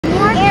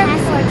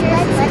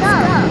let's go.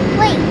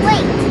 Wait.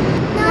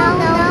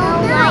 No.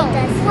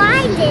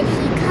 Why did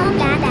he come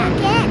back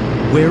again?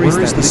 Where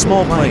is the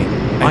small plane?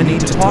 I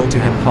need to talk to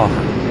him, haha.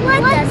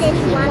 What does he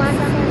want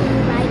from you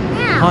right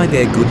now? Hi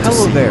there, good to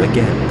see you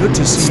again. Good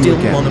to see you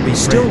again.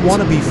 Still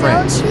wanna be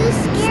friends. No, too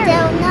scary.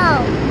 Still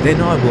no. Then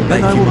I will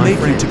make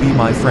you to be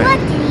my friend.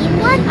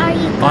 What are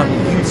you I going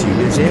will to use you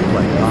as do?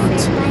 airplane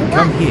parts. By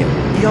Come what? here.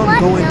 I'm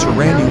going to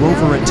ram you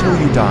over until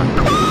you die.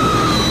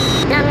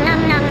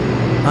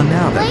 And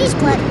now that was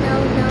good.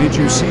 No. Did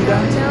you see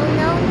that?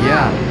 No.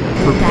 Yeah.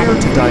 Prepare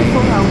to die.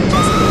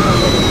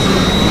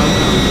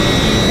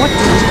 What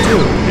do?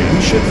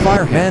 We should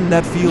fire hand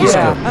that feels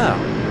good.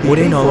 Would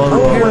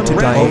prepare to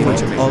die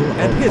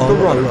and hit the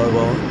rudder.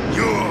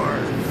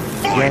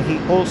 Yeah, he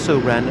also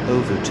ran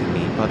over to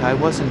me, but I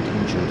wasn't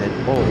injured at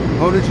all.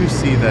 How did you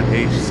see that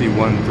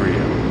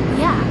HC-130?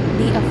 Yeah,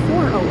 the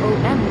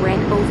A400M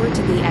ran over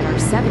to the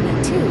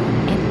ATR-72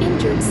 and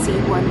injured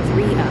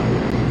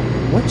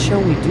C-130. What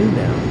shall we do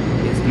now?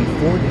 It's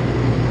B40.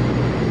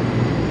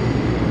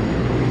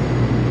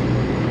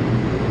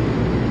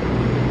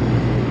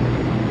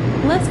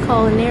 Let's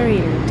call a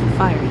narrator to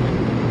fire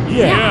him.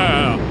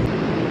 Yeah!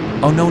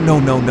 Oh no.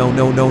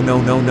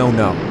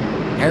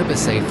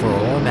 Airbus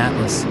A400M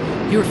Atlas,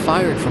 you're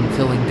fired from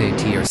killing the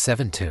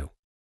ATR-72.